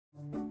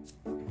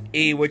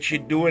Hey, what you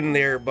doing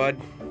there, bud?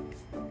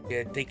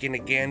 Yeah, taking a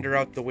gander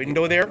out the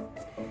window there?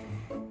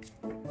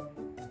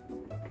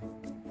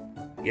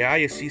 Yeah,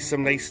 you see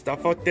some nice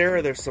stuff out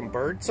there? There's some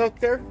birds out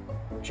there?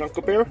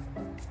 Chunka Bear?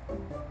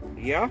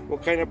 Yeah?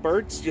 What kind of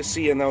birds you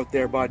seeing out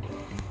there, bud?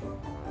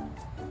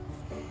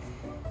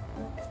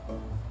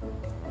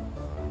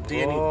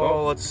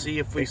 Oh, let's see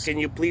if we... Can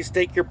you please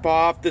take your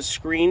paw off the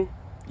screen?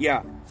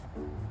 Yeah.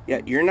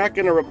 Yeah, you're not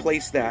going to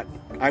replace that.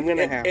 I'm going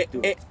to have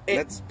to.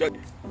 That's good.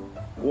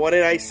 What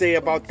did I say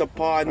about the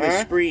paw on the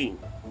screen?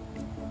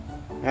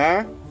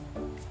 Huh?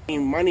 Need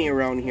money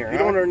around here. You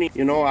don't earn any...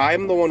 You know,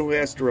 I'm the one who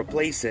has to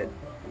replace it.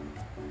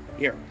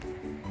 Here.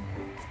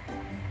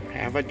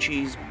 Have a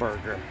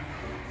cheeseburger.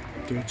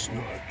 That's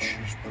not a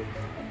cheeseburger.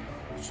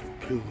 It's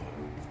a pillow.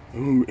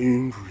 I'm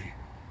angry.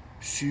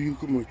 See,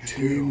 look at my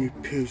tail. Me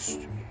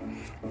pissed.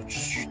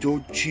 Just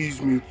don't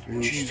cheese me.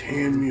 Just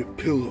hand me a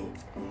pillow.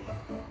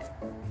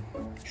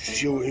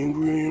 See how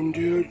angry I am,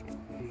 Dad? You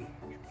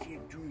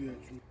can't do that.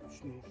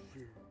 It's not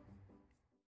fair.